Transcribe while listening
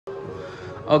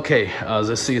Okay,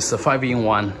 this is a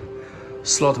 5-in-1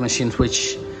 slot machine,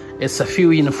 which is a few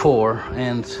in 4,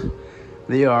 and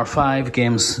there are 5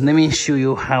 games. Let me show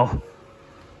you how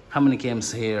many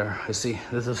games here. You see,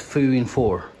 this is few in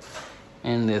 4,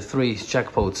 and the 3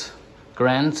 jackpots: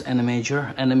 grand and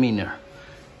major and a minor.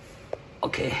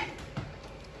 Okay,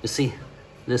 you see,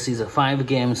 this is a 5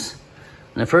 games.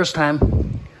 And the first time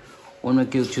when we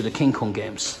go to the King Kong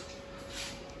games,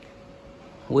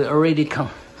 we already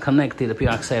connected the bill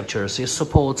acceptors. It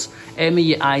supports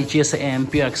MEI, GSM,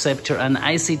 bill acceptor, and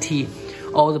ICT,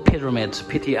 all the pyramid,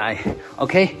 PTI.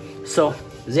 Okay, so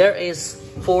there is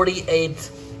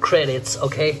 48 credits.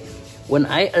 Okay, when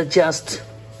I adjust,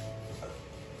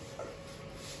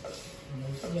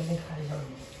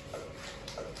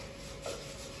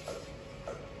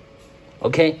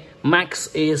 okay,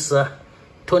 max is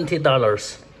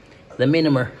 $20. The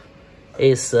minimum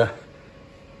is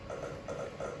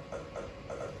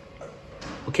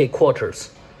okay,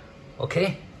 quarters.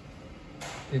 Okay,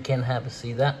 you can have a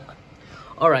see that.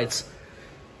 All right,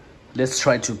 let's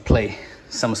try to play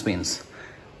some spins.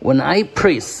 When I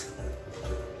press,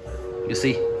 you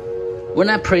see, when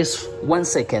I press 1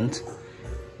 second,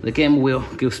 the game will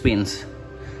give spins.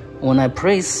 When I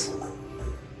press,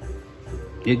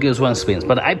 it gives 1 spin,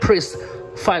 but I press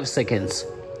 5 seconds.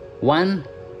 1,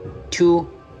 2,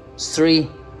 3,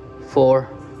 4,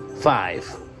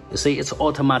 5. You see, it's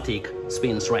automatic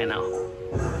spins right now.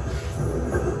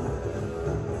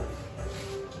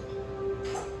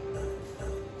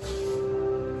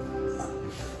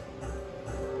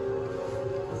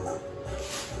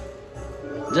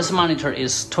 This monitor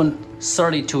is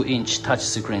 32-inch touch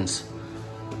screens.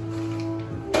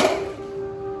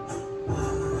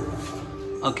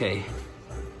 Okay.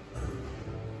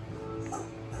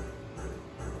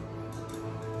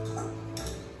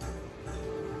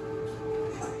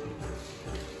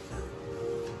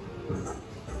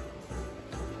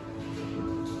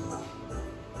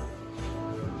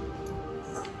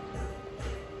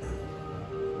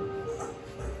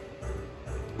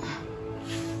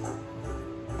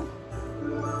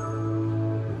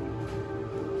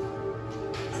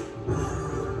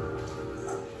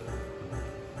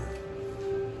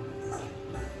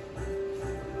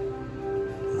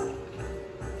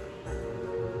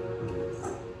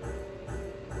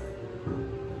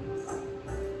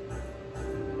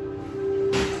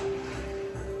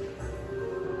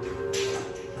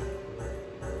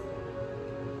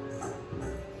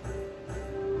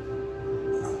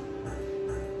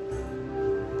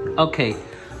 Okay,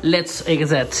 let's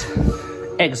exit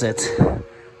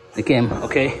the game.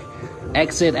 Okay,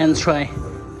 exit and try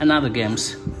another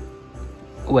games.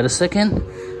 Wait a second,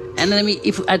 and let me,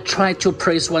 if I try to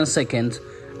press 1 second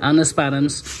on the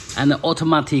buttons, and the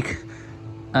automatic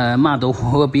model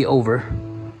will be over.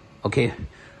 Okay,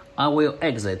 I will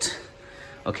exit.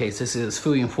 Okay, this is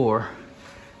 4-in-4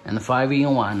 and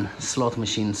 5-in-1 slot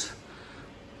machines.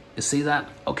 You see that?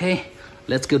 Okay,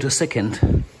 let's go to second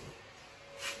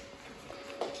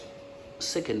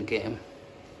game.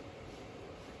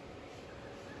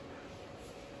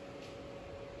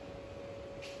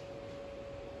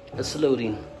 It's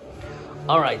loading.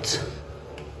 All right,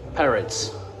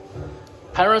 Parrots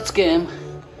game.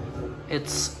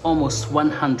 It's almost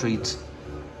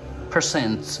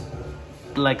 100%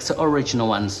 like the original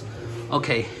ones.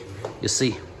 Okay, you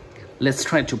see, let's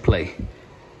try to play.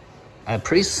 I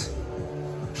press.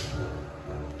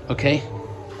 Okay,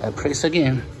 I press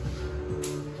again.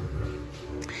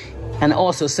 And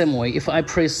also same way, if I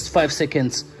press 5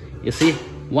 seconds, you see,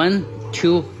 1,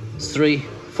 2, 3,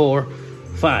 4,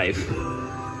 5.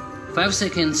 5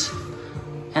 seconds,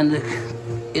 and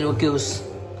it will give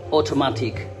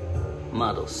automatic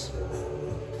models.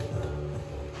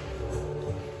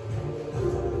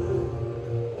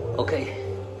 Okay.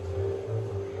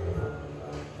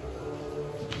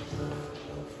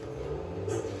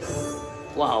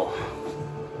 Wow.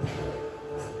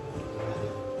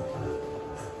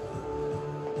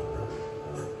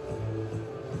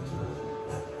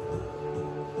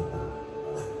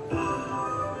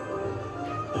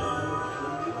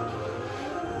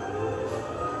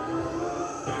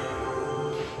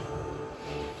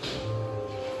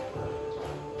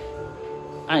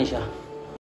按一下。